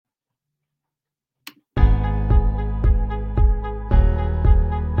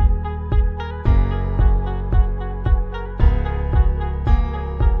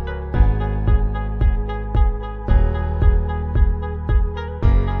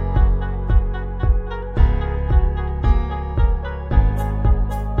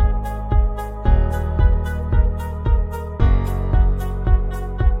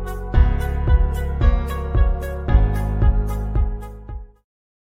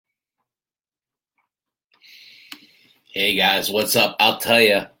Hey guys, what's up? I'll tell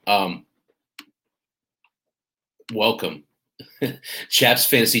you. Welcome, Chaps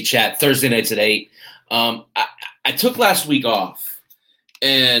Fantasy Chat Thursday nights at 8. I took last week off,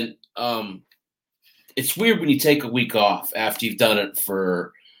 and it's weird when you take a week off after you've done it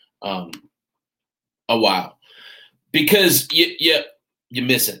for um, a while because you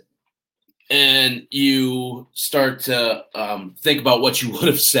miss it, and you start to think about what you would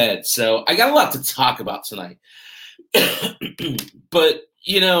have said. So I got a lot to talk about tonight. But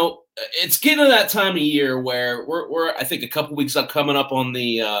it's getting to that time of year where we're I think a couple weeks up coming up on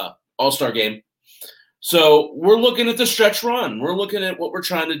the All-Star game. So we're looking at the stretch run. We're looking at what we're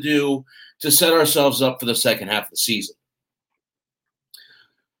trying to do to set ourselves up for the second half of the season.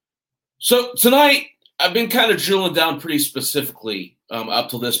 So tonight I've been kind of drilling down pretty specifically up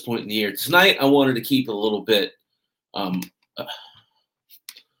to this point in the year. Tonight I wanted to keep it a little bit um,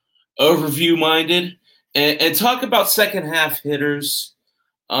 overview minded and talk about second half hitters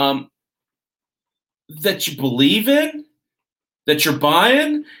that you believe in, that you're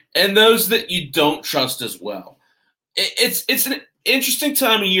buying, and those that you don't trust as well. It's an interesting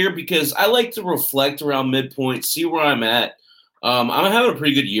time of year because I like to reflect around midpoint, see where I'm at. I'm having a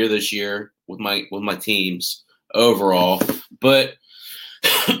pretty good year this year with my teams overall, but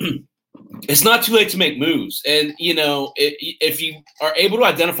it's not too late to make moves. And if you are able to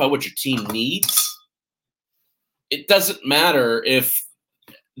identify what your team needs, it doesn't matter if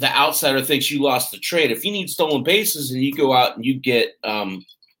the outsider thinks you lost the trade. If you need stolen bases and you go out and you get, a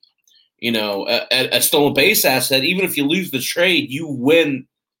stolen base asset, even if you lose the trade, you win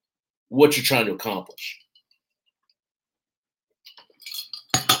what you're trying to accomplish.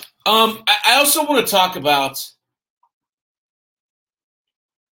 I also want to talk about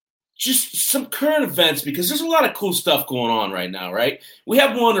just some current events because there's a lot of cool stuff going on right now, right? We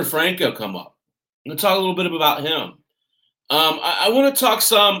have Wander Franco come up. I'm going to talk a little bit about him. I want to talk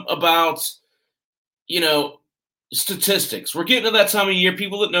some about, statistics. We're getting to that time of year.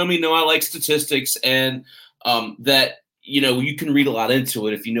 People that know me know I like statistics and that, you can read a lot into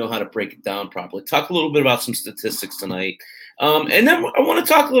it if you know how to break it down properly. Talk a little bit about some statistics tonight. And then I want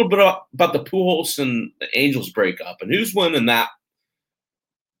to talk a little bit about the Pujols and the Angels breakup and who's winning that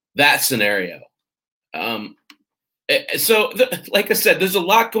scenario. Like I said, there's a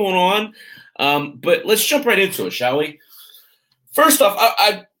lot going on, but let's jump right into it, shall we? First off,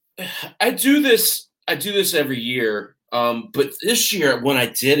 I do this every year, but this year when I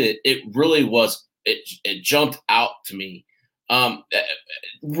did it, it really was it jumped out to me.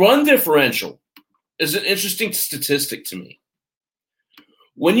 Run differential is an interesting statistic to me.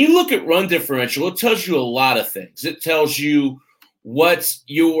 When you look at run differential, it tells you a lot of things. It tells you what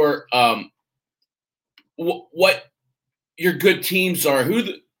your good teams are, who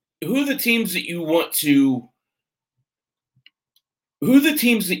the teams that you want to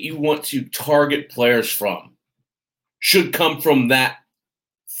target players from should come from that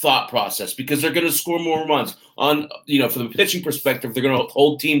thought process because they're going to score more runs on, from the pitching perspective, they're going to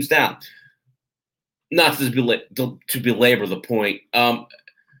hold teams down. Not to belabor the point.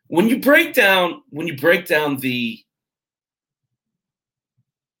 When you break down the,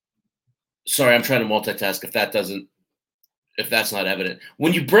 sorry, I'm trying to multitask if that's not evident.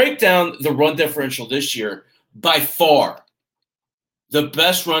 When you break down the run differential this year, by far, the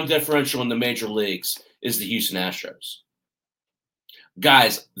best run differential in the major leagues is the Houston Astros.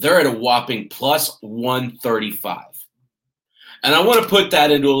 Guys, they're at a whopping plus 135. And I want to put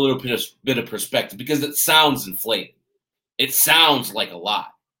that into a little bit of perspective because it sounds inflated. It sounds like a lot.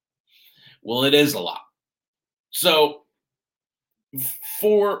 Well, it is a lot. So,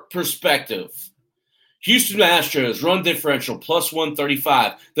 for perspective, Houston Astros run differential plus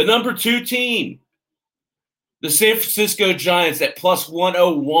 135. The number 2 team, the San Francisco Giants at plus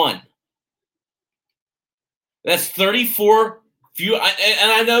 101. That's 34 few.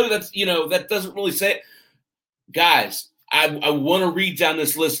 And I know that's, that doesn't really say it. Guys, I want to read down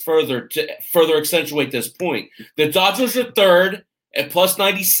this list further to further accentuate this point. The Dodgers are third at plus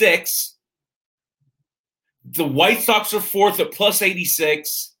 96. The White Sox are fourth at plus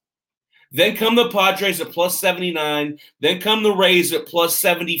 86. Then come the Padres at plus 79. Then come the Rays at plus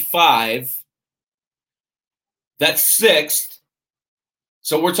 75. That's sixth.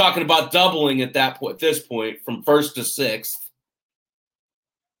 So we're talking about doubling at this point, from first to sixth.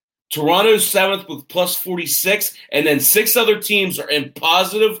 Toronto's seventh with plus 46, and then 6 other teams are in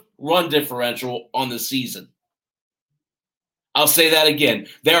positive run differential on the season. I'll say that again.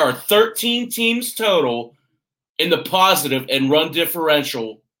 There are 13 teams total in the positive and run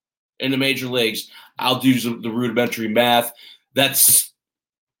differential in the major leagues. I'll do the rudimentary math. That's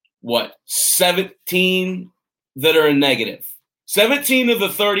 17 that are in negative. 17 of the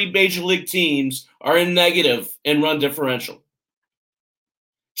 30 major league teams are in negative in run differential.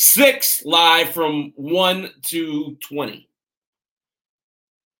 6 lie from 1 to 20.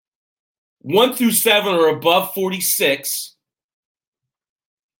 1 through 7 are above 46.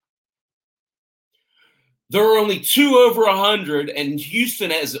 There are only 2 over 100, and Houston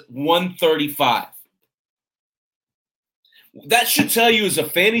has 135. That should tell you, as a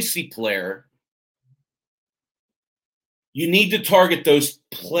fantasy player, you need to target those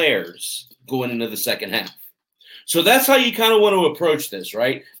players going into the second half. So that's how you kind of want to approach this,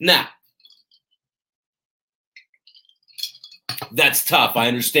 right? Now, that's tough. I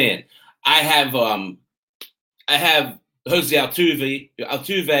understand. I have Jose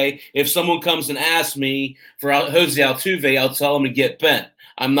Altuve. If someone comes and asks me for Jose Altuve, I'll tell them to get bent.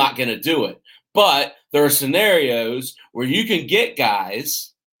 I'm not going to do it. But there are scenarios where you can get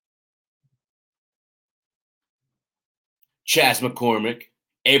guys, Chas McCormick,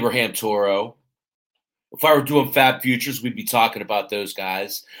 Abraham Toro. If I were doing Fab Futures, we'd be talking about those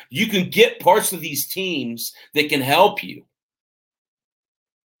guys. You can get parts of these teams that can help you,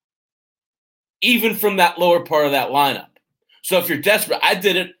 even from that lower part of that lineup. So if you're desperate, I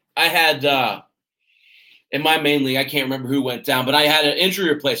did it. I had, in my main league, I can't remember who went down, but I had an injury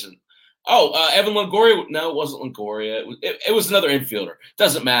replacement. Evan Longoria. No, it wasn't Longoria. It was another infielder.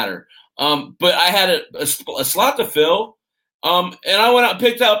 Doesn't matter. But I had a slot to fill, and I went out and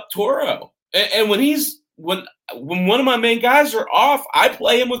picked up Toro. And when one of my main guys are off, I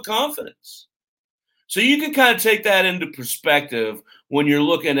play him with confidence. So you can kind of take that into perspective when you're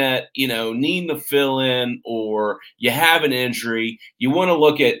looking at, needing to fill in or you have an injury. You want to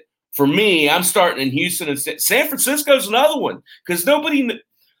look at, for me, I'm starting in Houston, and San Francisco's another one because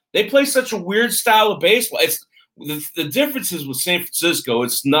they play such a weird style of baseball. It's the difference is with San Francisco,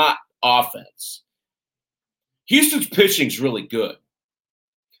 it's not offense. Houston's pitching is really good,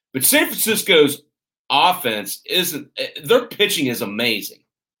 but San Francisco's offense isn't. Their pitching is amazing.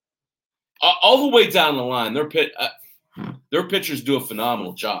 All the way down the line, their pitchers do a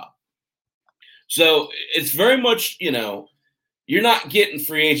phenomenal job. So it's very much, you're not getting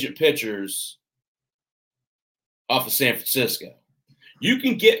free agent pitchers off of San Francisco. You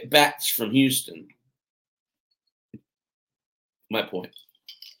can get bats from Houston. My point.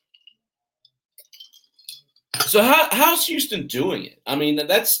 So how's Houston doing it? I mean,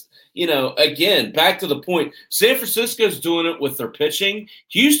 that's, again, back to the point. San Francisco's doing it with their pitching.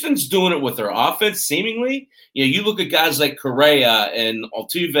 Houston's doing it with their offense, seemingly. You look at guys like Correa and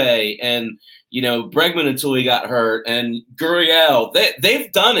Altuve and, Bregman until he got hurt and Gurriel.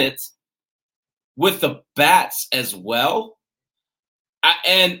 They've done it with the bats as well.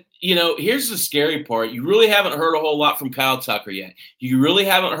 Here's the scary part. You really haven't heard a whole lot from Kyle Tucker yet. You really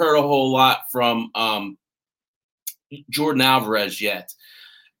haven't heard a whole lot from Jordan Alvarez yet.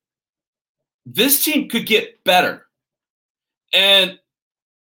 This team could get better, and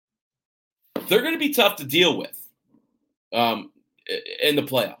they're going to be tough to deal with in the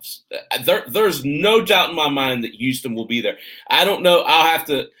playoffs. There's no doubt in my mind that Houston will be there. I don't know.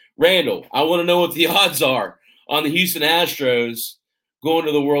 Randall, I want to know what the odds are on the Houston Astros going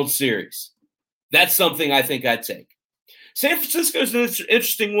to the World Series. That's something I think I'd take. San Francisco's an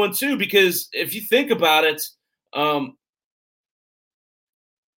interesting one, too, because if you think about it,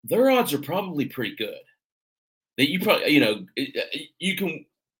 their odds are probably pretty good. That you probably, you can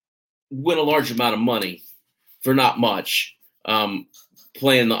win a large amount of money for not much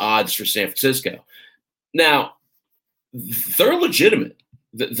playing the odds for San Francisco. Now, they're legitimate.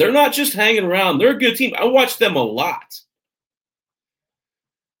 They're not just hanging around. They're a good team. I watch them a lot.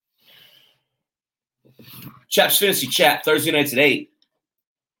 Chaps Fantasy Chat, Thursday nights at 8.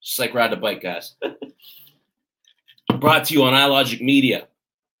 Just like Ride the Bike, guys. Brought to you on iLogic Media.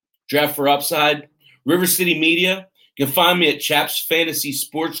 Draft for Upside, River City Media. You can find me at Chaps Fantasy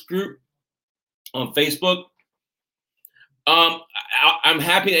Sports Group on Facebook. I'm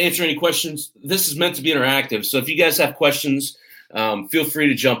happy to answer any questions. This is meant to be interactive, so if you guys have questions, feel free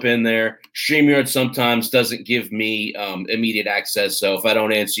to jump in there. StreamYard sometimes doesn't give me immediate access, so if I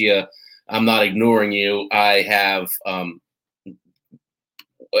don't answer you, I'm not ignoring you. I have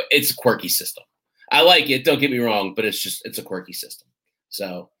it's a quirky system. I like it, don't get me wrong, but it's a quirky system.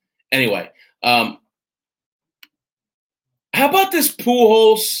 So anyway, how about this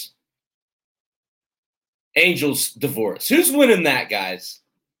Pujols Angels divorce? Who's winning that, guys?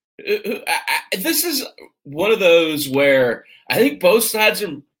 This is one of those where I think both sides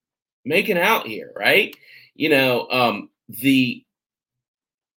are making out here, right? The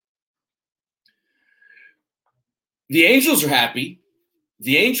Angels are happy.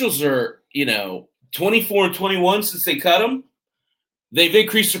 The Angels are, 24 and 21 since they cut him. They've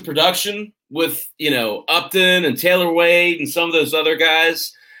increased their production with, Upton and Taylor Wade and some of those other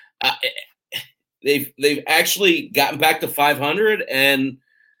guys. They've actually gotten back to 500 and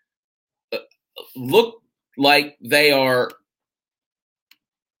look like they are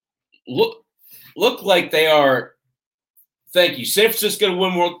Thank you. San Francisco to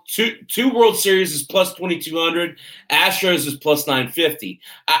win two World Series is plus 2,200. Astros is plus 950.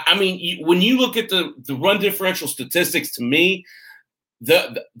 When you look at the run differential statistics, to me,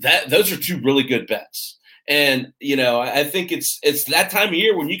 those are two really good bets. And I think it's that time of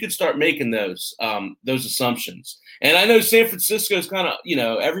year when you can start making those assumptions. And I know San Francisco is kind of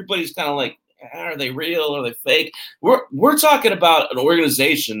everybody's kind of like, are they real? Are they fake? We're talking about an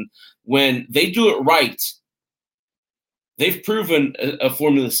organization when they do it right. They've proven a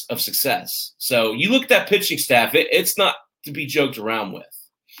formula of success. So you look at that pitching staff, it's not to be joked around with.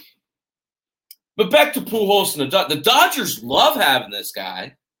 But back to Pujols and the Dodgers love having this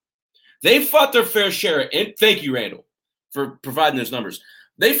guy. They fought their fair share thank you, Randall, for providing those numbers.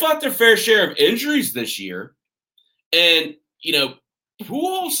 They fought their fair share of injuries this year. And,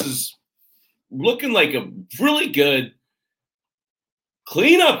 Pujols is looking like a really good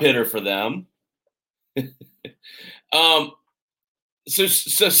cleanup hitter for them. So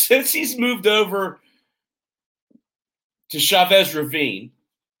since he's moved over to Chavez Ravine,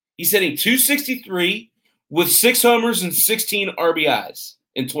 he's hitting .263 with 6 homers and 16 RBIs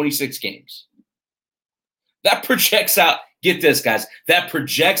in 26 games. That projects out. Get this, guys. That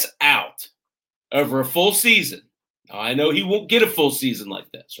projects out over a full season. Now, I know he won't get a full season like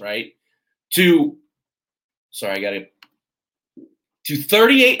this, right? To 38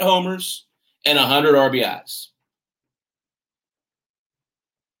 homers and 100 RBIs.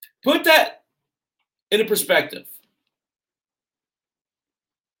 Put that into perspective.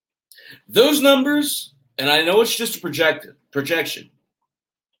 Those numbers, and I know it's just a projection,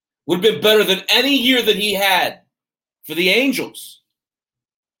 would have been better than any year that he had for the Angels.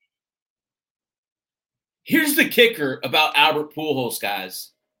 Here's the kicker about Albert Pujols,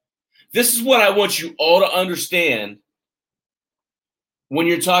 guys. This is what I want you all to understand when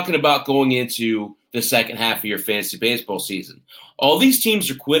you're talking about going into the second half of your fantasy baseball season. All these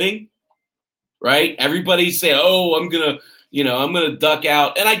teams are quitting, right? Everybody's saying, I'm going to duck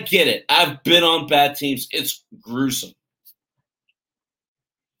out. And I get it. I've been on bad teams. It's gruesome.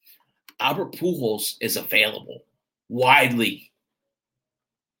 Albert Pujols is available widely.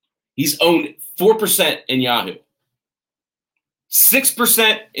 He's owned 4% in Yahoo,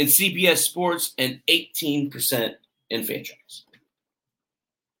 6% in CBS Sports, and 18% in Fantrax.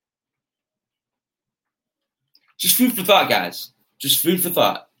 Just food for thought, guys. Just food for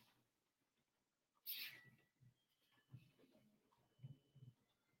thought.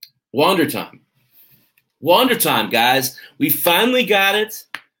 Wander time, guys. We finally got it.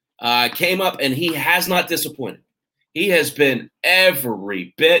 Came up, and he has not disappointed. He has been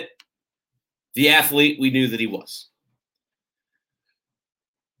every bit the athlete we knew that he was.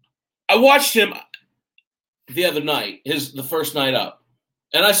 I watched him the other night, the first night up,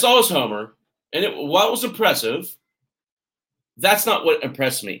 and I saw his homer. And while it was impressive, that's not what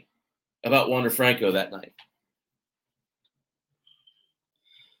impressed me about Wander Franco that night.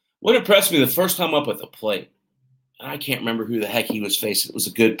 What impressed me the first time up at the plate, and I can't remember who the heck he was facing. It was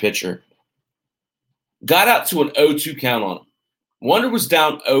a good pitcher. Got out to an 0-2 count on him. Wander was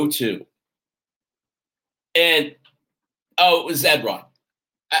down 0-2. And, it was Eduardo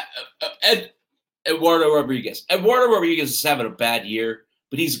Rodriguez. Eduardo Rodriguez is having a bad year,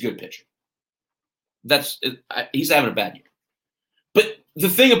 but he's a good pitcher. He's having a bad year. But the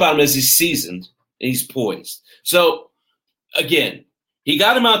thing about him is he's seasoned and he's poised. So, again, he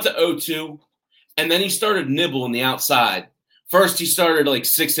got him out to 0-2, and then he started nibbling the outside. First, he started like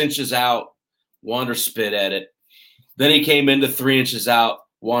 6 inches out. Wander spit at it. Then he came into 3 inches out.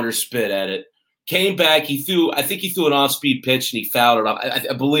 Wander spit at it. Came back. I think he threw an off-speed pitch, and he fouled it off.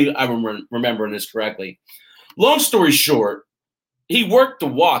 I believe I'm remembering this correctly. Long story short, he worked the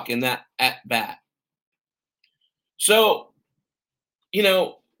walk in that at-bat. So,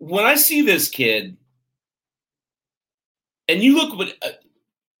 when I see this kid, and you look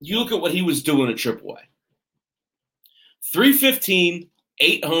at what he was doing at AAA. 315,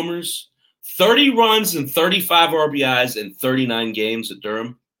 8 homers, 30 runs and 35 RBIs in 39 games at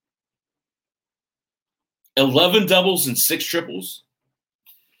Durham. 11 doubles and 6 triples,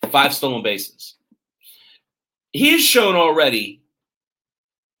 5 stolen bases. He has shown already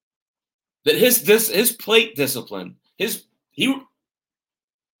that his plate discipline, he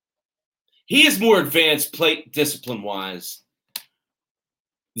is more advanced plate discipline wise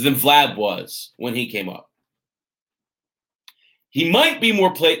than Vlad was when he came up. He might be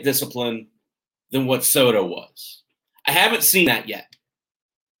more plate discipline than what Soto was. I haven't seen that yet.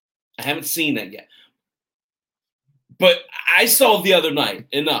 But I saw the other night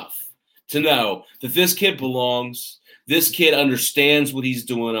enough to know that this kid belongs. This kid understands what he's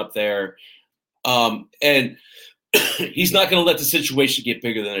doing up there. And he's not going to let the situation get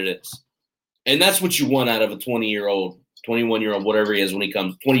bigger than it is. And that's what you want out of a 20-year-old, 21-year-old, whatever he is when he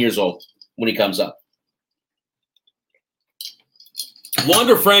comes, 20 years old when he comes up.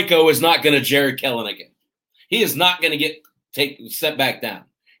 Wander Franco is not going to Jared Kellen again. He is not going to step back down.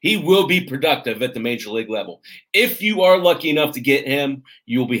 He will be productive at the major league level. If you are lucky enough to get him,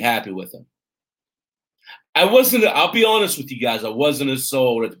 you'll be happy with him. I'll be honest with you guys, I wasn't as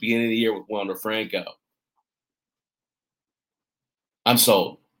sold at the beginning of the year with Wander Franco. I'm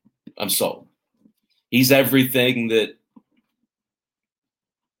sold. He's everything that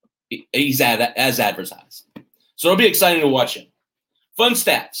he's as advertised. So it'll be exciting to watch him. Fun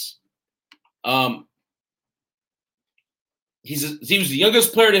stats. He was the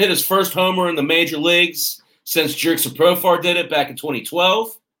youngest player to hit his first homer in the major leagues since Jurickson Profar did it back in 2012.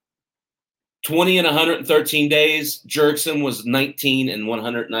 20 in 113 days. Jurickson was 19 in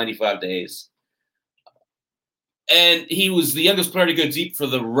 195 days. And he was the youngest player to go deep for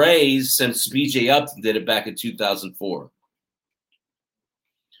the Rays since B.J. Upton did it back in 2004.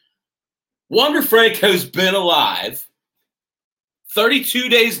 Wander Franco's been alive 32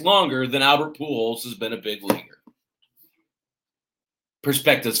 days longer than Albert Pujols has been a big leaguer.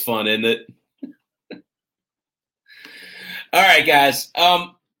 Perspective's fun, isn't it? All right, guys.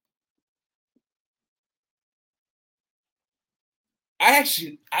 I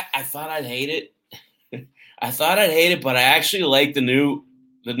thought I'd hate it. But I actually like the new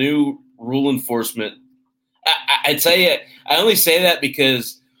rule enforcement. I tell you, I only say that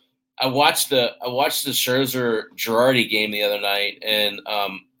because I watched the Scherzer Girardi game the other night, and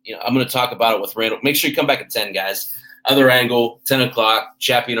I'm going to talk about it with Randall. Make sure you come back at 10, guys. Other angle, 10 o'clock,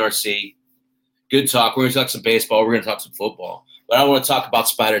 Chappie and RC. Good talk. We're going to talk some baseball. We're going to talk some football. But I want to talk about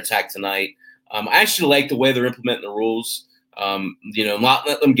Spider Attack tonight. I actually like the way they're implementing the rules. Not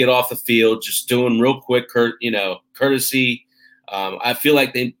let them get off the field, just doing real quick, courtesy. I feel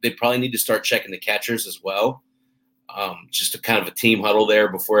like they probably need to start checking the catchers as well. Just a kind of a team huddle there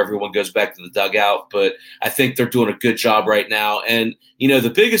before everyone goes back to the dugout. But I think they're doing a good job right now. And,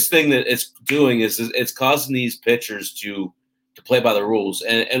 the biggest thing that it's doing is it's causing these pitchers to play by the rules.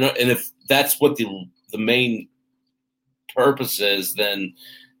 And if that's what the main purpose is, then,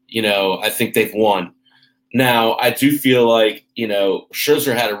 I think they've won. Now, I do feel like,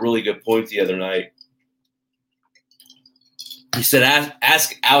 Scherzer had a really good point the other night. He said,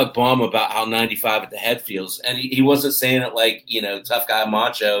 ask Alec Baum about how 95 at the head feels. And he wasn't saying it like, tough guy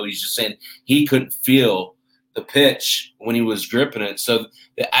macho. He's just saying he couldn't feel the pitch when he was gripping it. So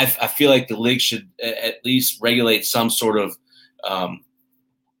I feel like the league should at least regulate some sort of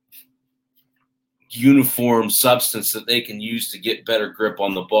uniform substance that they can use to get better grip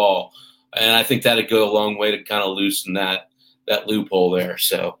on the ball. And I think that'd go a long way to kind of loosen that loophole there.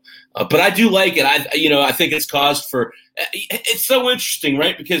 So, but I do like it. I think it's caused for. It's so interesting,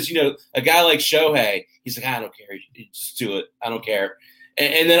 right? Because a guy like Shohei, he's like, I don't care, you just do it. I don't care.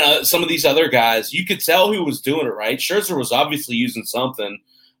 And then some of these other guys, you could tell who was doing it, right? Scherzer was obviously using something.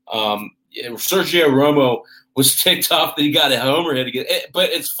 Sergio Romo was ticked off that he got a homer hit again. But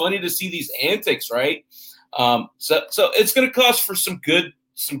it's funny to see these antics, right? So it's going to cost for some good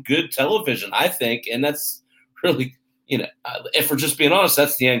television, I think, and that's really, if we're just being honest,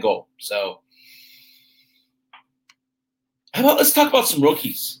 that's the end goal. So, how about let's talk about some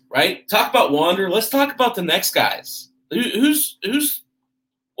rookies, right? Talk about Wander. Let's talk about the next guys. What's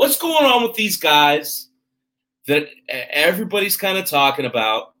going on with these guys that everybody's kind of talking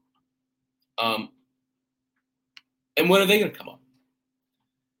about, and when are they going to come up?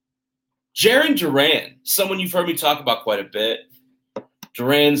 Jarren Duran, someone you've heard me talk about quite a bit.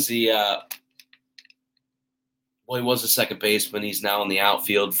 Duran's he was a second baseman. He's now in the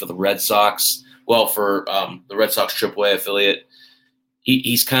outfield for the Red Sox. Well, for the Red Sox AAA affiliate.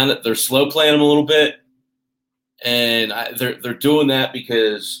 He's they're slow playing him a little bit, and they're doing that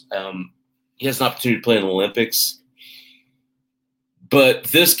because he has an opportunity to play in the Olympics. But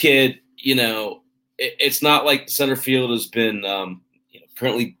this kid, it's not like the center field has been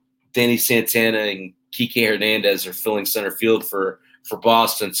currently Danny Santana and Kike Hernandez are filling center field for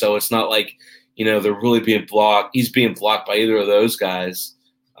Boston. So it's not like, they're really being blocked. He's being blocked by either of those guys.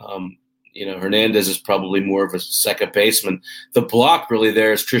 Hernandez is probably more of a second baseman. The block really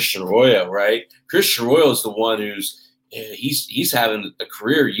there is Christian Arroyo, right? Christian Arroyo is the one who's he's having a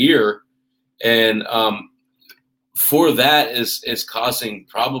career year, and for that is causing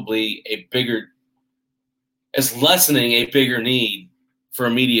probably lessening a bigger need for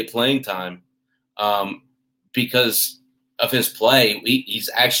immediate playing time because of his play. He's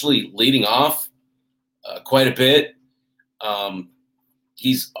actually leading off quite a bit.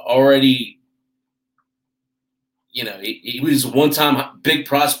 He's already, he was a one-time big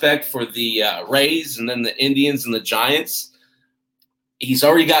prospect for the Rays and then the Indians and the Giants. He's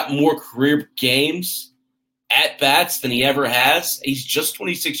already got more career games at bats than he ever has. He's just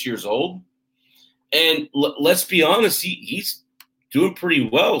 26 years old. And let's be honest, he's doing pretty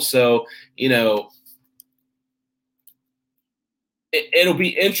well. So, it'll be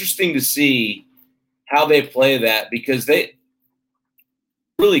interesting to see how they play that, because they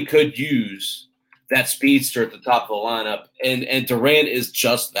really could use that speedster at the top of the lineup. And Durant is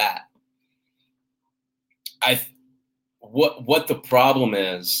just that. What the problem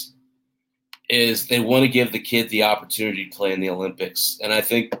is they want to give the kid the opportunity to play in the Olympics. And I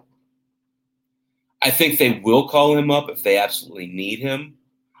think they will call him up if they absolutely need him.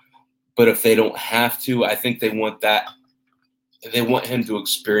 But if they don't have to, I think they want him to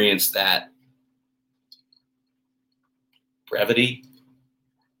experience that brevity,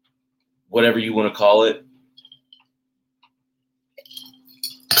 whatever you want to call it.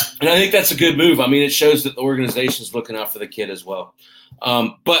 And I think that's a good move. I mean, it shows that the organization is looking out for the kid as well.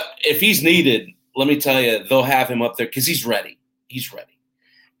 But if he's needed, let me tell you, they'll have him up there because he's ready. He's ready.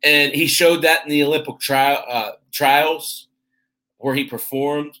 And he showed that in the Olympic trials where he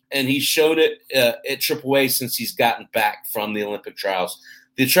performed, and he showed it at AAA since he's gotten back from the Olympic trials.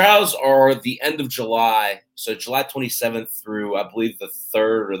 The trials are the end of July, so July 27th through, I believe, the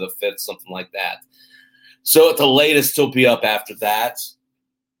 3rd or the 5th, something like that. So at the latest, he'll be up after that.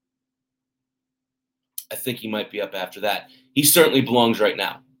 I think he might be up after that. He certainly belongs right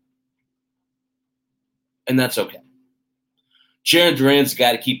now. And that's okay. Jarren Duran's a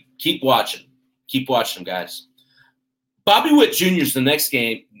guy to keep watching. Keep watching him, guys. Bobby Witt Jr. is the next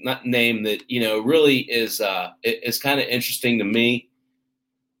name that, really is kind of interesting to me.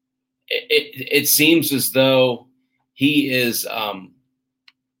 It seems as though he is the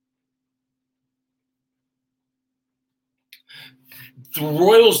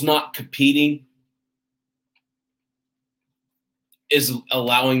Royals not competing is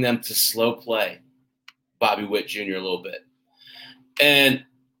allowing them to slow play Bobby Witt Jr. a little bit. And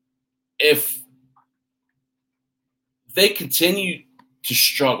if they continue to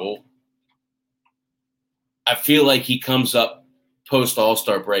struggle, I feel like he comes up post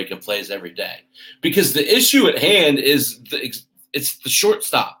All-Star break and plays every day. Because the issue at hand is it's the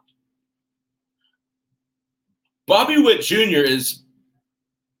shortstop. Bobby Witt Jr. is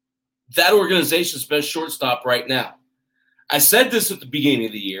that organization's best shortstop right now. I said this at the beginning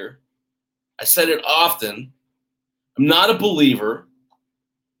of the year. I said it often. I'm not a believer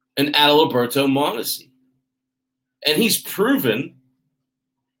in Adalberto Mondesi. And he's proven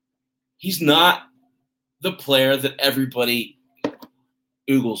he's not the player that everybody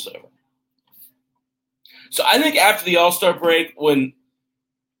oogles over. So I think after the All-Star break, when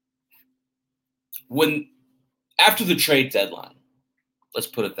after the trade deadline, let's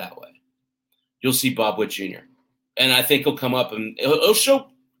put it that way, you'll see Bob Witt Jr. And I think he'll come up and he'll show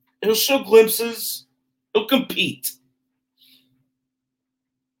glimpses. He'll compete.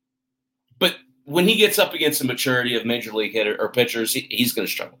 But when he gets up against the maturity of major league hitter or pitchers, he's going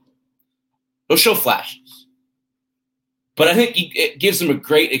to struggle. He'll show flashes. But I think it gives him a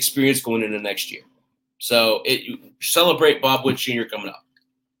great experience going into next year. So celebrate Bob Witt Jr. coming up.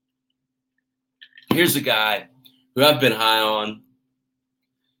 Here's a guy who I've been high on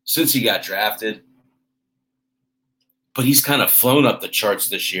since he got drafted. But he's kind of flown up the charts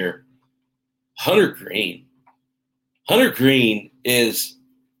this year. Hunter Greene. Hunter Greene he's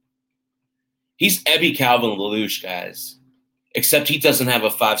Ebby Calvin LaLoosh, guys. Except he doesn't have a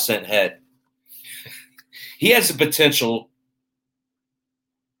 5-cent head. He has the potential.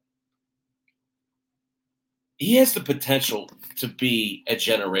 He has the potential to be a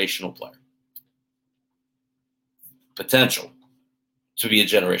generational player. Potential to be a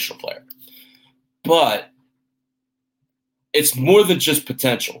generational player. But it's more than just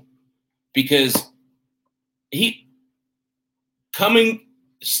potential, because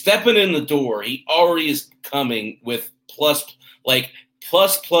stepping in the door, he already is coming with plus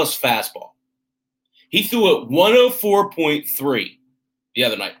fastball. He threw at 104.3 the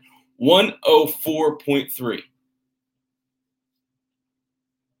other night. 104.3.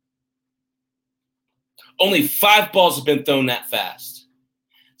 Only 5 balls have been thrown that fast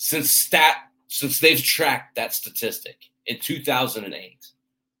since since they've tracked that statistic in 2008.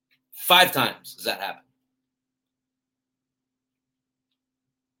 5 times has that happened.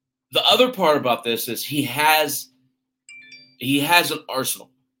 The other part about this is he has an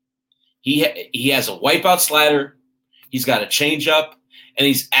arsenal. He has a wipeout slider. He's got a changeup, and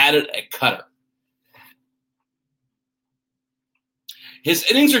he's added a cutter. His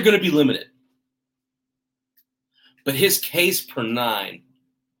innings are going to be limited, but his Ks per 9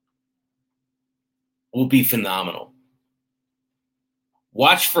 will be phenomenal.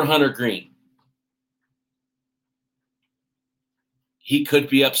 Watch for Hunter Green. He could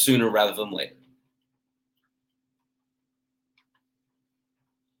be up sooner rather than later.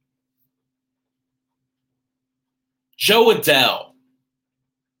 Jo Adell.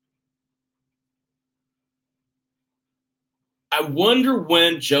 I wonder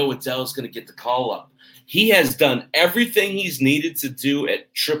when Jo Adell is going to get the call up. He has done everything he's needed to do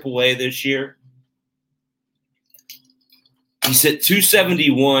at AAA this year. He's hit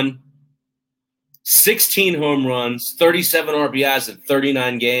 .271, 16 home runs, 37 RBIs in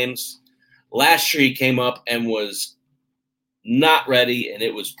 39 games. Last year he came up and was not ready, and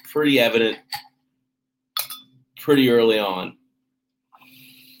it was pretty evident pretty early on.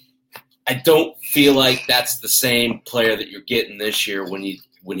 I don't feel like that's the same player that you're getting this year when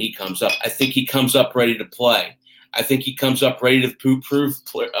he comes up. I think he comes up ready to play. I think he comes up ready to prove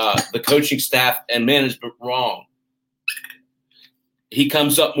the coaching staff and management wrong. He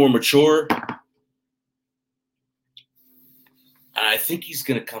comes up more mature. And I think he's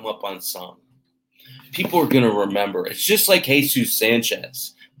going to come up on some. People are going to remember. It's just like Jesus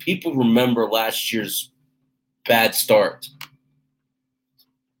Sanchez. People remember last year's bad start.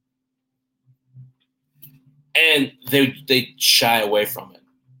 And they shy away from it.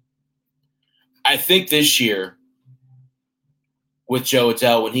 I think this year with Jo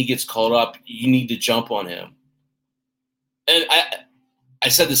Adell, when he gets called up, you need to jump on him. And I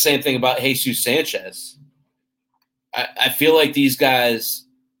said the same thing about Jesus Sanchez. I feel like these guys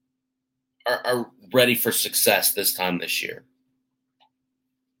are ready for success this time this year.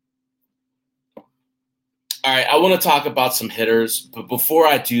 All right, I want to talk about some hitters, but before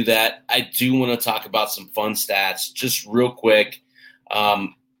I do that, I do want to talk about some fun stats just real quick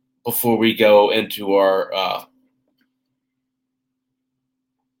before we go into our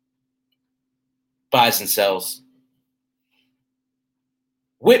buys and sells.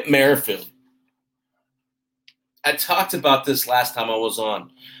 Whit Merrifield. I talked about this last time I was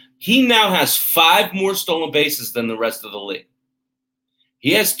on. He now has 5 more stolen bases than the rest of the league.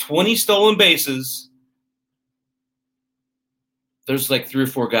 He has 20 stolen bases. There's like 3 or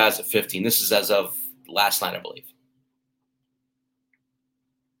 4 guys at 15. This is as of last night, I believe.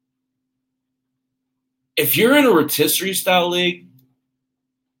 If you're in a rotisserie style league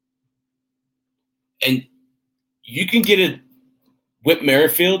and you can get a Whit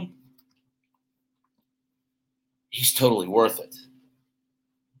Merrifield, he's totally worth it.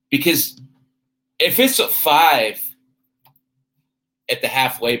 Because if it's a 5 at the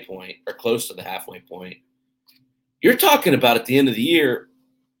halfway point or close to the halfway point, you're talking about at the end of the year,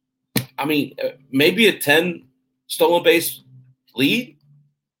 I mean, maybe a 10 stolen base lead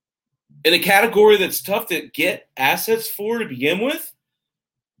in a category that's tough to get assets for to begin with.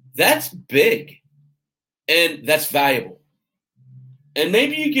 That's big, and that's valuable. And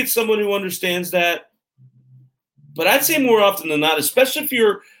maybe you get someone who understands that. But I'd say more often than not, especially if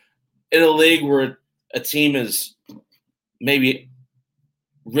you're in a league where a team is maybe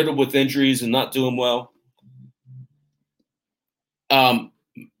riddled with injuries and not doing well,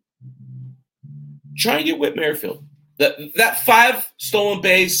 try and get Whit Merrifield. That 5 stolen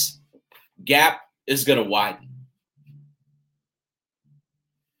base gap is going to widen.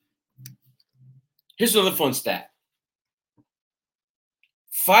 Here's another fun stat.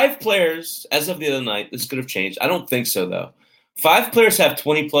 5 players, as of the other night, this could have changed. I don't think so, though. 5 players have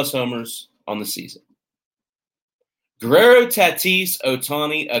 20-plus homers on the season. Guerrero, Tatis,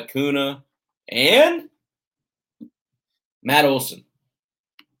 Ohtani, Acuna, and Matt Olson.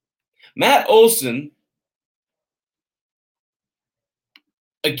 Matt Olson,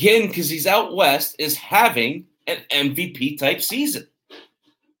 again, because he's out west, is having an MVP-type season.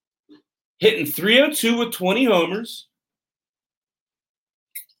 Hitting .302 with 20 homers.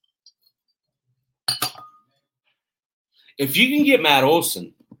 If you can get Matt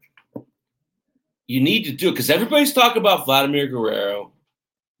Olson, you need to do it because everybody's talking about Vladimir Guerrero.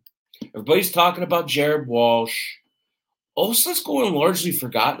 Everybody's talking about Jared Walsh. Olson's going largely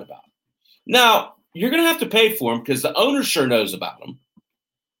forgotten about. Now, you're going to have to pay for him because the owner sure knows about him.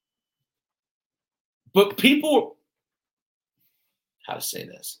 But people, how to say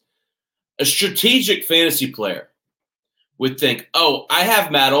this? A strategic fantasy player would think, oh, I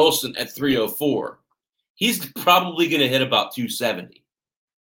have Matt Olson at 304. He's probably going to hit about 270.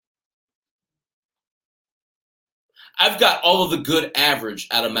 I've got all of the good average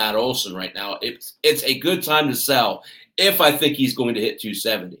out of Matt Olson right now. It's a good time to sell if I think he's going to hit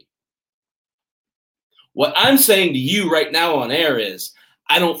 270. What I'm saying to you right now on air is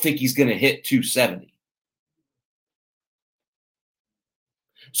I don't think he's going to hit 270.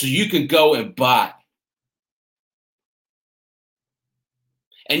 So you can go and buy.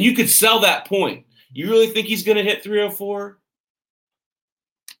 And you could sell that point. You really think he's going to hit 304?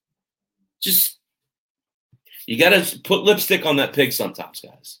 Just, you got to put lipstick on that pig sometimes,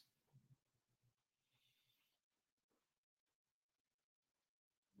 guys.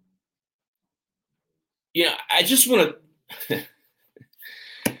 Yeah, I just want to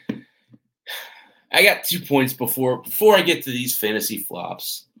I got 2 points before I get to these fantasy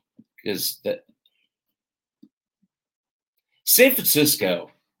flops, because that San Francisco,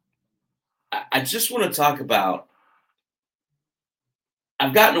 I just want to talk about.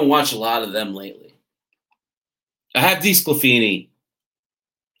 I've gotten to watch a lot of them lately. I have DeSclafani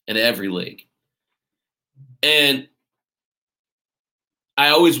in every league, and I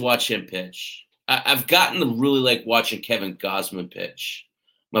always watch him pitch. I've gotten to really like watching Kevin Gausman pitch.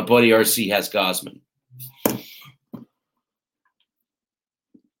 My buddy RC has Gausman.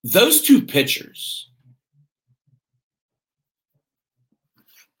 Those two pitchers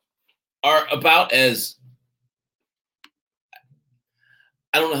are about as,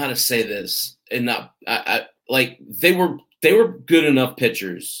 I don't know how to say this, and not like they were good enough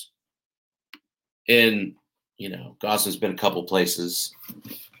pitchers. And Gausman's been a couple places,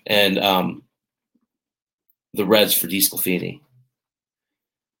 and the Reds for DeSclafani.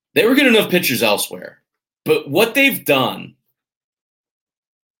 They were good enough pitchers elsewhere, but what they've done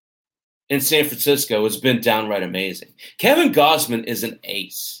in San Francisco has been downright amazing. Kevin Gausman is an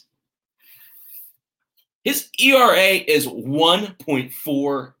ace. His ERA is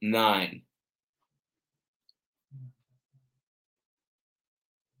 1.49.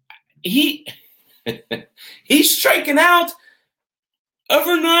 He's striking out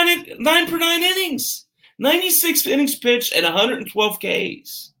over 9 per 9 innings. 96 innings pitched and 112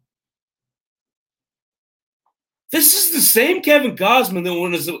 Ks. This is the same Kevin Gausman that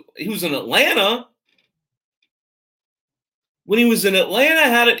when he was in Atlanta. When he was in Atlanta,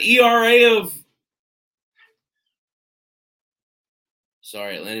 had an ERA of.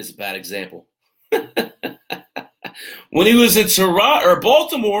 Sorry, Atlanta's a bad example. When he was in Toronto or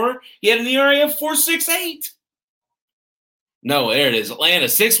Baltimore, he had an ERA of 4.68. No, there it is. Atlanta,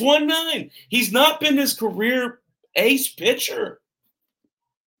 6.19. He's not been his career ace pitcher.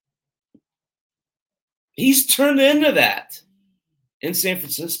 He's turned into that in San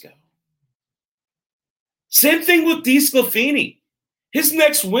Francisco. Same thing with DeSclafani. His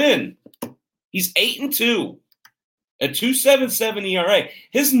next win, he's 8-2, a 2.77 ERA.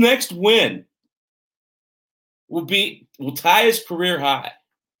 His next win will tie his career high.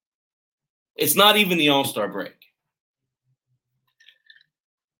 It's not even the All-Star break.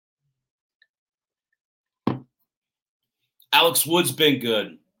 Alex Wood's been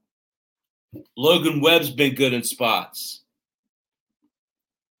good. Logan Webb's been good in spots.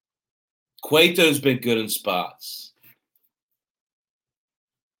 Cueto's been good in spots.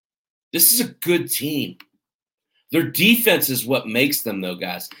 This is a good team. Their defense is what makes them, though,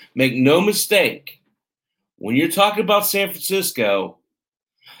 guys. Make no mistake. When you're talking about San Francisco,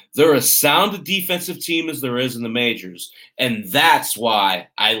 they're as sound a defensive team as there is in the majors. And that's why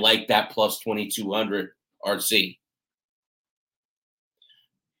I like that plus 2,200 RC.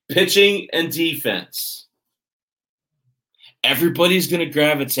 Pitching and defense. Everybody's going to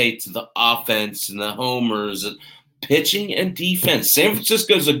gravitate to the offense and the homers. Pitching and defense. San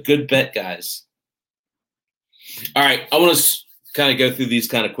Francisco's a good bet, guys. All right, I want to kind of go through these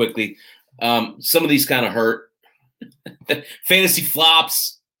kind of quickly. Some of these kind of hurt. Fantasy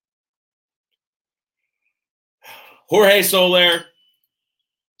flops. Jorge Soler.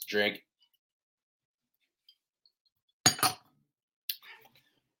 Drink.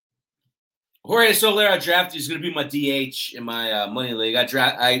 Jorge Soler, I drafted. He's going to be my DH in my money league.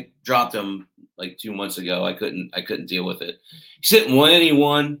 I dropped him like 2 months ago. I couldn't deal with it. He's hitting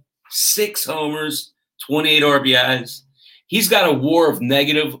 181, 6 homers, 28 RBIs. He's got a WAR of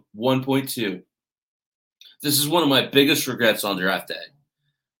negative 1.2. This is one of my biggest regrets on draft day.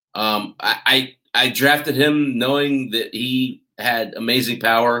 I drafted him knowing that he had amazing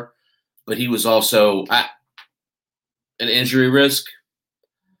power, but he was also an injury risk.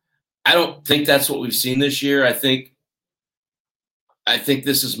 I don't think that's what we've seen this year. I think I think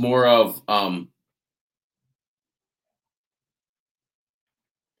this is more of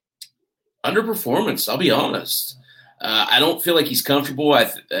underperformance. I'll be honest. I don't feel like he's comfortable.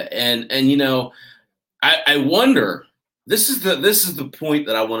 I wonder. This is the point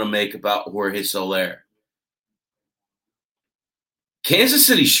that I want to make about Jorge Soler. Kansas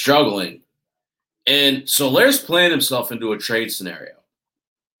City's struggling, and Soler's playing himself into a trade scenario.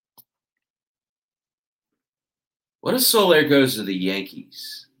 What if Soler goes to the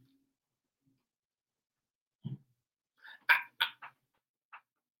Yankees?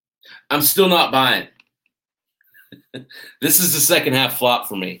 I'm still not buying. This is the second half flop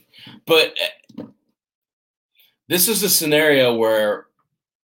for me. But this is a scenario where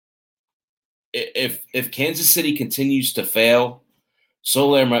if Kansas City continues to fail,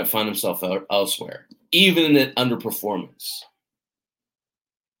 Soler might find himself elsewhere, even in underperformance.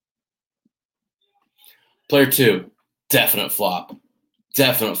 Player 2, definite flop.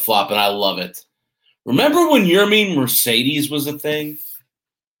 Definite flop, and I love it. Remember when Yermin Mercedes was a thing?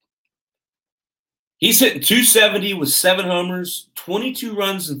 He's hitting 270 with 7 homers, 22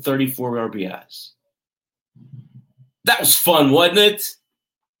 runs, and 34 RBIs. That was fun, wasn't it?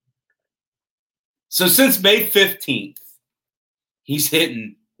 So since May 15th, he's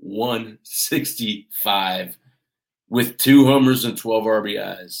hitting 165 with 2 homers and 12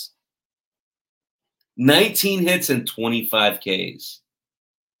 RBIs. 19 hits and 25 Ks.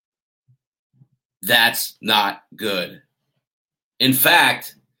 That's not good. In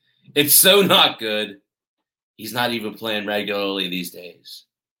fact, it's so not good, he's not even playing regularly these days.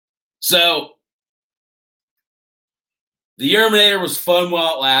 So, the Yerminator was fun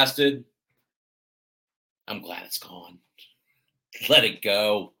while it lasted. I'm glad it's gone. Let it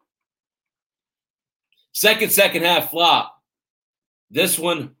go. Second half flop. This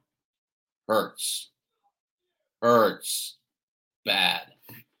one hurts. Hurts. Bad.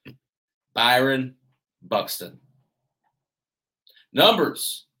 Byron Buxton.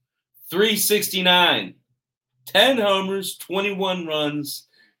 Numbers. 369. 10 homers, 21 runs,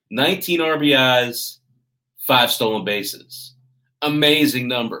 19 RBIs, 5 stolen bases. Amazing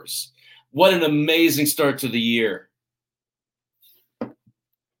numbers. What an amazing start to the year.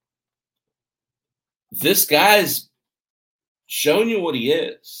 This guy's shown you what he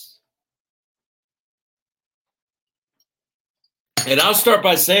is. And I'll start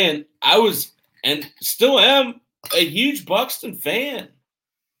by saying I was and still am a huge Buxton fan.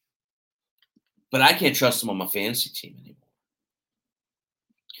 But I can't trust him on my fantasy team anymore.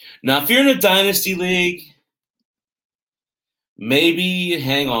 Now, if you're in a dynasty league, maybe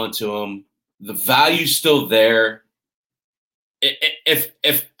hang on to him. The value's still there. If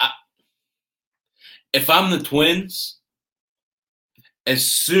I'm the Twins, as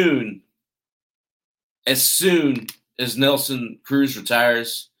soon as Nelson Cruz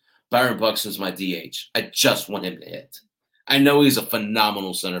retires, Byron Buxton's my DH. I just want him to hit. I know he's a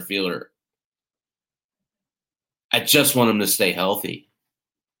phenomenal center fielder. I just want him to stay healthy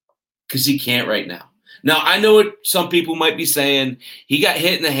because he can't right now. Now, I know what some people might be saying. He got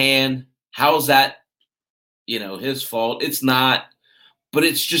hit in the hand. How is that, his fault? It's not, but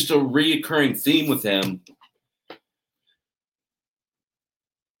it's just a reoccurring theme with him.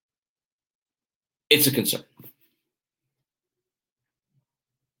 It's a concern.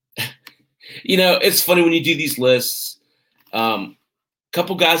 It's funny when you do these lists.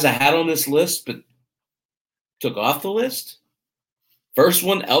 Couple guys I had on this list, but took off the list. First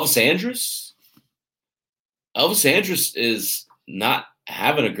one, Elvis Andrus. Elvis Andrus is not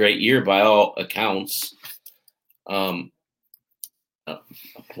having a great year by all accounts. I'm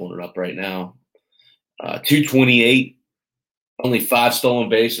pulling it up right now. 228, only 5 stolen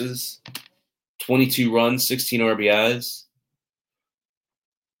bases, 22 runs, 16 RBIs.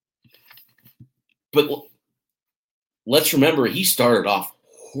 But let's remember, he started off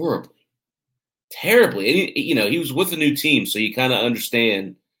horribly. Terribly. And he was with a new team, so you kind of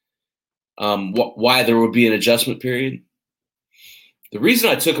understand why there would be an adjustment period. The reason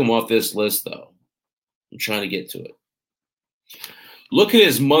I took him off this list, though, I'm trying to get to it. Look at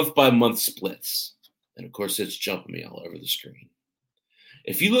his month-by-month splits. And, of course, it's jumping me all over the screen.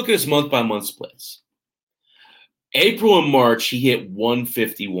 If you look at his month-by-month splits, April and March, he hit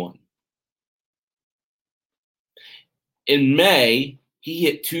 151. In May, he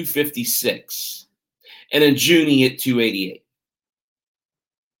hit 256. And in June, he hit 288.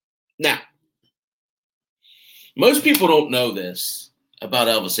 Now, most people don't know this about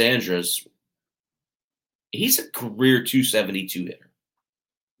Elvis Andrus. He's a career 272 hitter.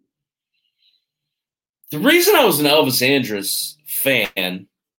 The reason I was an Elvis Andrus fan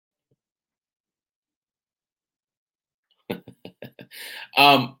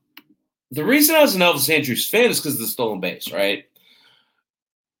The reason I was an Elvis Andrus fan is because of the stolen base, right?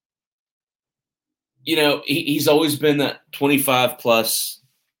 You know, he's always been that 25 plus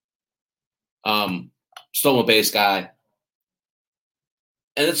stolen base guy,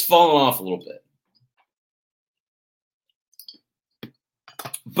 and it's fallen off a little bit.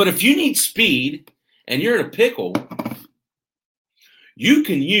 But if you need speed and you're in a pickle, you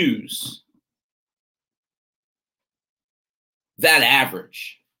can use that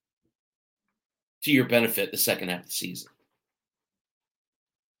average to your benefit the second half of the season.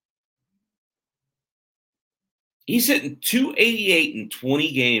 He's hitting 288 in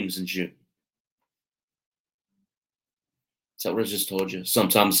 20 games in June. Is that what I just told you?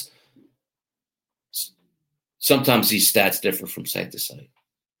 Sometimes these stats differ from site to site.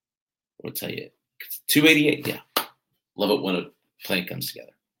 I'll tell you. 288, yeah. Love it when a plan comes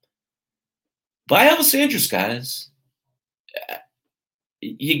together. Buy Elvis Andrus, guys.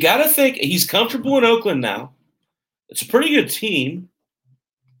 You got to think he's comfortable in Oakland now. It's a pretty good team.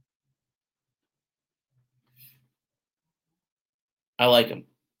 I like him.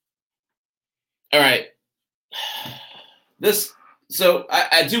 All right. So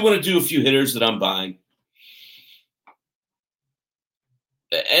I do want to do a few hitters that I'm buying.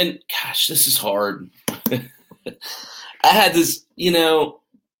 And gosh, this is hard. I had this,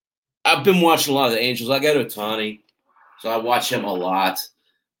 I've been watching a lot of the Angels. I got Ohtani, so I watch him a lot.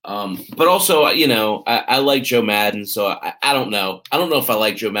 But also, I like Joe Madden, so I don't know. I don't know if I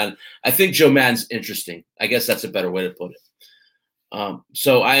like Joe Madden. I think Joe Madden's interesting. I guess that's a better way to put it.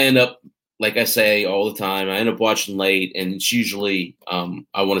 So I end up, like I say all the time, I end up watching late, and it's usually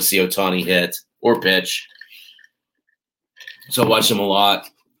I want to see Ohtani hit or pitch. So I watch him a lot.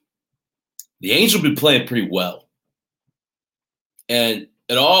 The Angels will be playing pretty well. And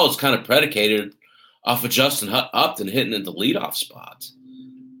it all is kind of predicated off of Justin Upton hitting in the leadoff spots.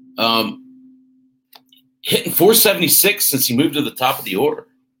 Hitting 476 since he moved to the top of the order.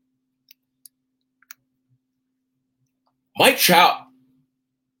 Mike Trout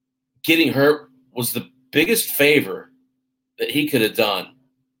getting hurt was the biggest favor that he could have done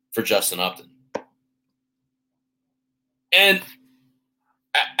for Justin Upton. And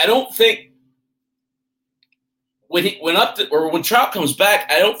I don't think when Trout comes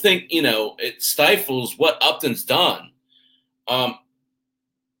back, I don't think it stifles what Upton's done.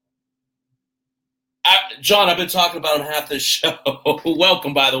 John, I've been talking about him half this show.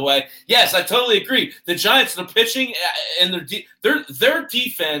 Welcome, by the way. Yes, I totally agree. The Giants, their pitching and their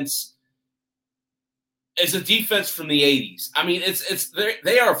defense is a defense from the '80s. I mean,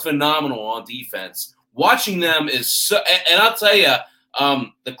 they are phenomenal on defense. Watching them is so, and I'll tell you,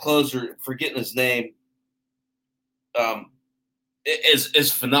 the closer, forgetting his name,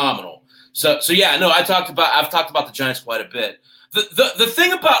 is phenomenal. So yeah, no, I've talked about the Giants quite a bit. The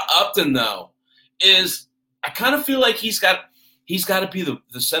thing about Upton though is I kind of feel like he's got to be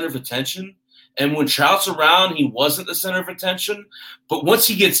the center of attention. And when Trout's around, he wasn't the center of attention. But once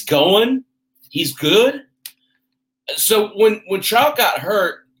he gets going, he's good. So when Trout got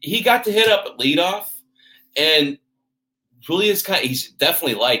hurt, he got to hit up at leadoff, and really he's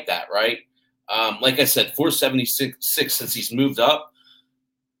definitely like that, right? Like I said, 476 since he's moved up.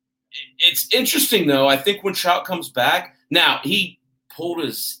 It's interesting though. I think when Trout comes back, now he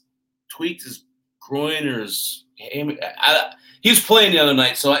tweaked his groin or his hammy. He was playing the other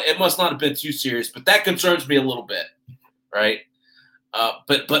night, so it must not have been too serious. But that concerns me a little bit, right?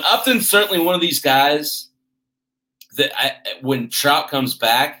 But Upton's certainly one of these guys that when Trout comes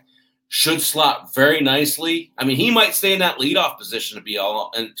back, should slot very nicely. I mean, he might stay in that leadoff position to be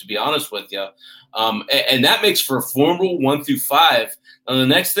honest with you, and that makes for a formidable 1 through 5. Now, the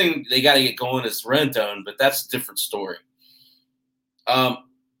next thing they got to get going is Rendon, but that's a different story.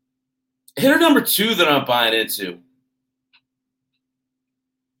 Hitter number 2 that I'm buying into,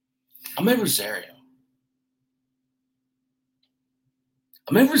 Amed Rosario.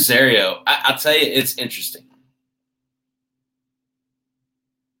 Amed Rosario, I'll tell you, it's interesting.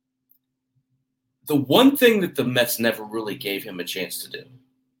 The one thing that the Mets never really gave him a chance to do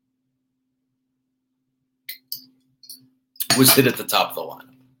was hit at the top of the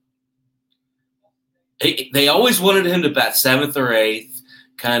lineup. They always wanted him to bat 7th or 8th,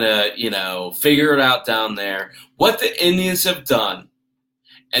 kind of, figure it out down there. What the Indians have done,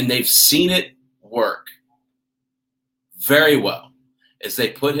 and they've seen it work very well, is they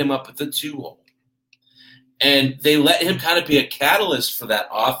put him up at the 2-hole. And they let him kind of be a catalyst for that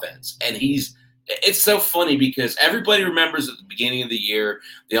offense. And it's so funny because everybody remembers at the beginning of the year,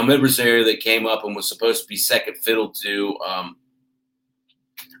 the Amed Rosario that came up and was supposed to be second fiddle to, I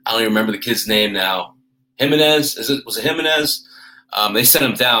don't even remember the kid's name now. Jimenez? Was it Jimenez? They sent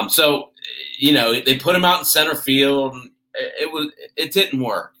him down. So, they put him out in center field. And it didn't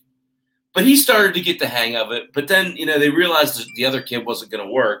work. But he started to get the hang of it. But then, they realized that the other kid wasn't going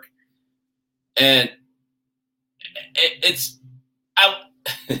to work. And it's out.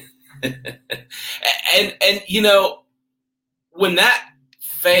 and when that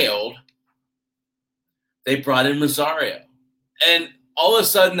failed, they brought in Rosario. And all of a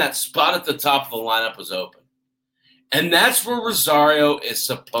sudden, that spot at the top of the lineup was open. And that's where Rosario is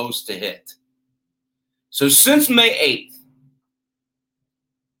supposed to hit. So since May 8th,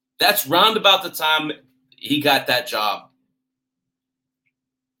 that's round about the time he got that job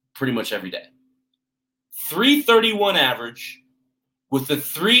pretty much every day. 331 average with a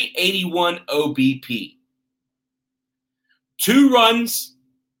 381 OBP. 2 homers,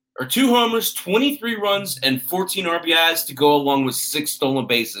 23 runs, and 14 RBIs to go along with 6 stolen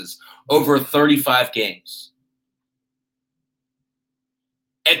bases over 35 games.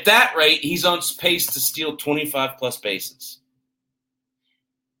 At that rate, he's on pace to steal 25-plus bases.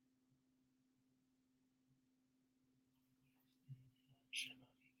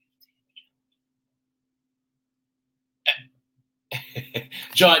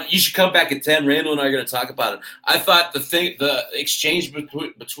 John, you should come back at 10. Randall and I are going to talk about it. I thought the exchange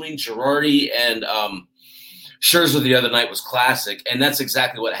between Girardi and Scherzer the other night was classic, and that's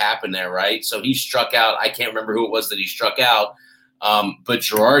exactly what happened there, right? So he struck out. I can't remember who it was that he struck out, but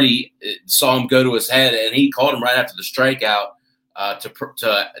Girardi saw him go to his head, and he called him right after the strikeout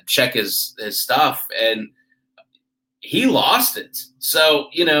to check his stuff, and he lost it. So,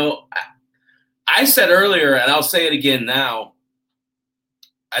 I said earlier, and I'll say it again now,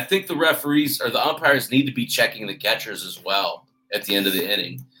 I think the referees or the umpires need to be checking the catchers as well at the end of the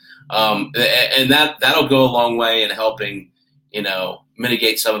inning. And that'll go a long way in helping,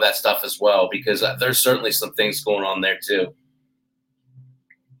 mitigate some of that stuff as well, because there's certainly some things going on there too.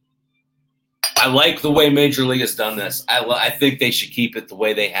 I like the way Major League has done this. I think they should keep it the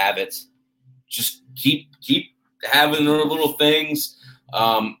way they have it. Just keep having their little things.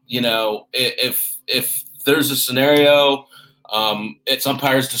 If there's a scenario, it's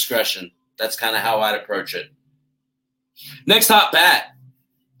umpire's discretion. That's kind of how I'd approach it. Next hot bat.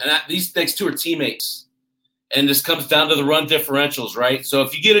 And these next 2 are teammates. And this comes down to the run differentials, right? So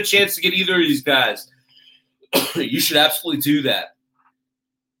if you get a chance to get either of these guys, you should absolutely do that.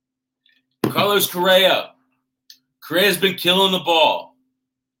 Carlos Correa. Correa's been killing the ball.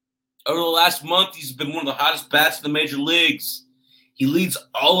 Over the last month, he's been one of the hottest bats in the major leagues. He leads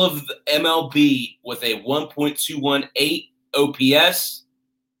all of the MLB with a 1.218 OPS.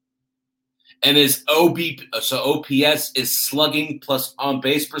 And his OPS is slugging plus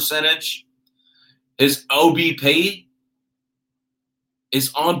on-base percentage. His OBP,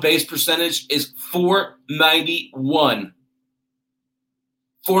 his on-base percentage, is 491.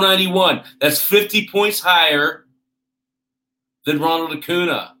 491. That's 50 points higher than Ronald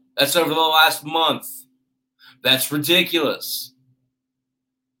Acuna. That's over the last month. That's ridiculous.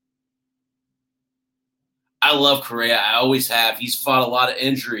 I love Correa. I always have. He's fought a lot of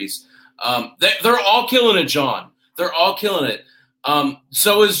injuries. They're all killing it, John. They're all killing it.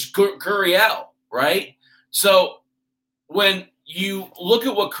 So is Gurriel, right? So when you look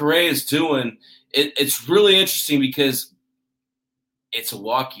at what Correa is doing, it's really interesting because it's a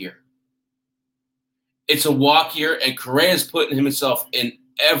walk year. It's a walk year, and Correa is putting himself in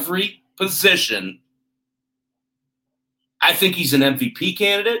every position. I think he's an MVP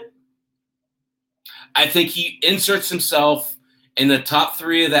candidate. I think he inserts himself in the top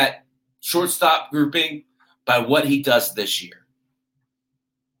 3 of that shortstop grouping by what he does this year.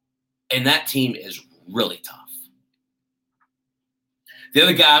 And that team is really tough. The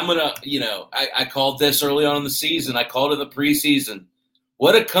other guy, I'm going to, I called this early on in the season. I called it the preseason.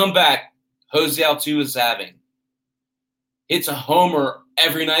 What a comeback Jose Altuve is having. It's a homer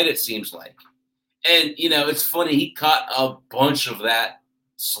every night, it seems like. And, it's funny. He caught a bunch of that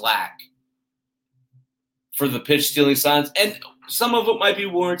slack for the pitch stealing signs. And some of it might be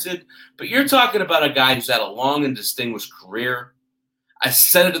warranted, but you're talking about a guy who's had a long and distinguished career. I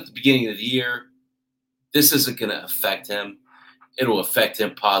said it at the beginning of the year. This isn't going to affect him. It'll affect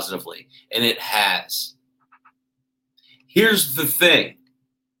him positively, and it has. Here's the thing.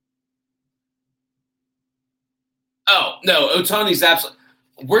 Oh, no, Ohtani's absolutely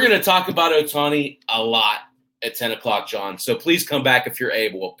 – we're going to talk about Ohtani a lot at 10 o'clock, John, so please come back if you're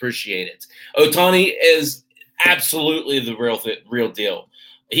able. Appreciate it. Ohtani is absolutely the real deal.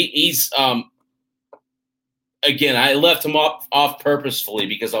 He's again, I left him off purposefully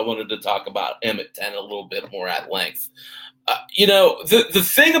because I wanted to talk about him at 10 a little bit more at length. The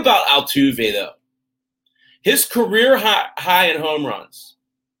thing about Altuve, though, His career high in home runs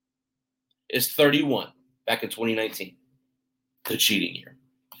is 31 back in 2019, the cheating year.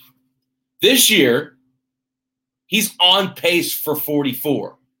 This year, he's on pace for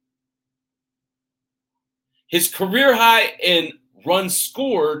 44. His career high in runs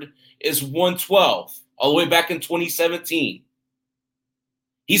scored is 112, all the way back in 2017.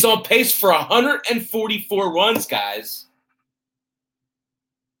 He's on pace for 144 runs, guys.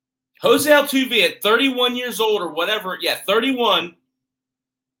 Jose Altuve at 31 years old or whatever, 31.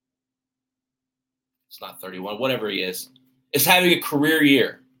 It's not 31, whatever he is having a career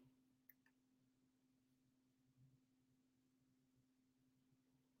year.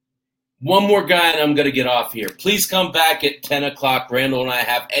 One more guy, and I'm going to get off here. Please come back at 10 o'clock. Randall and I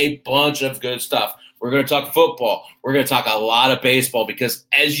have a bunch of good stuff. We're going to talk football. We're going to talk a lot of baseball because,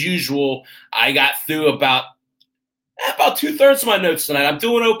 as usual, I got through about two-thirds of my notes tonight. I'm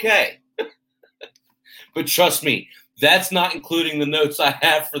doing okay. But trust me, that's not including the notes I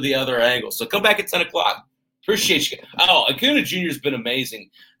have for the other angles. So come back at 10 o'clock. Appreciate you. Oh, Acuna Jr. has been amazing.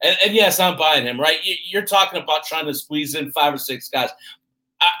 And yes, I'm buying him, right? You're talking about trying to squeeze in 5 or 6 guys.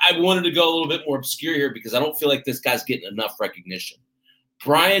 I wanted to go a little bit more obscure here because I don't feel like this guy's getting enough recognition.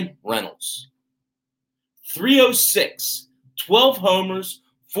 Bryan Reynolds, 306, 12 homers,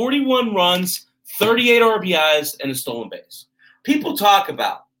 41 runs, 38 RBIs, and a stolen base. People talk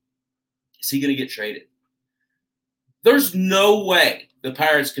about, is he going to get traded? There's no way the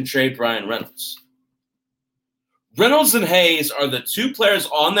Pirates can trade Bryan Reynolds. Reynolds and Hayes are the 2 players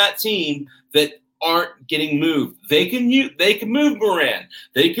on that team that aren't getting moved. They can move Moran.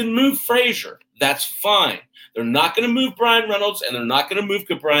 They can move Frazier. That's fine. They're not going to move Bryan Reynolds, and they're not going to move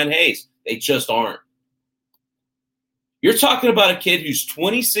Brian Hayes. They just aren't. You're talking about a kid who's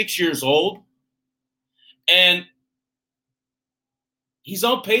 26 years old, and he's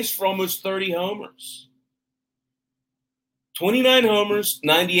on pace for almost 30 homers. 29 homers,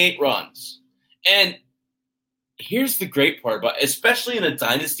 98 runs. And here's the great part about it, especially in a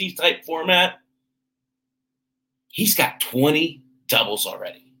dynasty-type format, he's got 20 doubles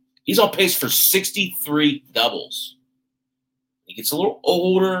already. He's on pace for 63 doubles. He gets a little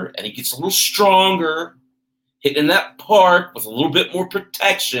older, and he gets a little stronger, hitting that park with a little bit more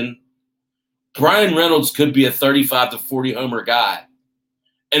protection. Bryan Reynolds could be a 35 to 40 homer guy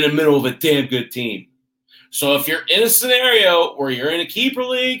in the middle of a damn good team. So if you're in a scenario where you're in a keeper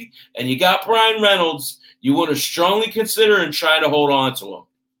league and you got Bryan Reynolds, you want to strongly consider and try to hold on to him.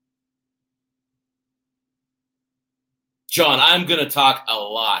 John, I'm going to talk a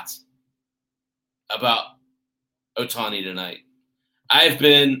lot about Ohtani tonight. I've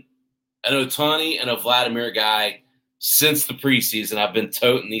been an Ohtani and a Vladimir guy since the preseason. I've been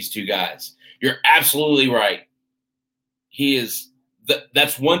toting these 2 guys. You're absolutely right. He is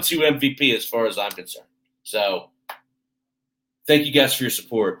that's 1-2 MVP as far as I'm concerned. So thank you guys for your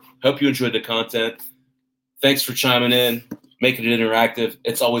support. Hope you enjoyed the content. Thanks for chiming in, making it interactive.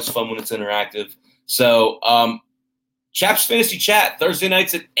 It's always fun when it's interactive. So Chaps Fantasy Chat, Thursday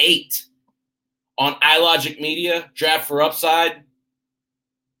nights at 8 on iLogic Media. Draft for Upside.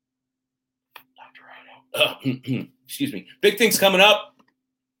 Excuse me. Big things coming up.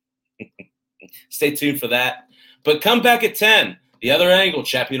 Stay tuned for that. But come back at 10. The Other Angle,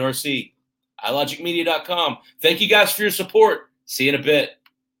 Champion RC. iLogicMedia.com. Thank you guys for your support. See you in a bit.